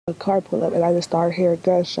A car pulled up and I just started hearing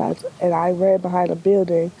gunshots and I ran behind a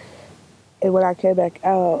building, and when I came back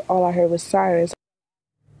out, all I heard was sirens.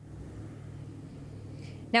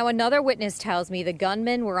 Now, another witness tells me the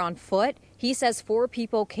gunmen were on foot. He says 4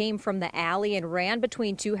 people came from the alley and ran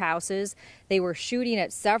between 2 houses. They were shooting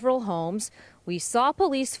at several homes. We saw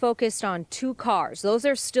police focused on 2 cars. Those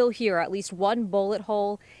are still here, at least 1 bullet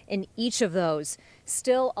hole in each of those.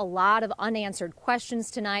 Still a lot of unanswered questions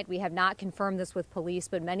tonight. We have not confirmed this with police,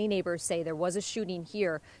 but many neighbors say there was a shooting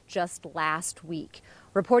here just last week.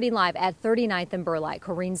 Reporting live at 39th and Burleigh,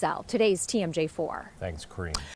 Corinne Zell, today's TMJ4. Thanks, Corinne.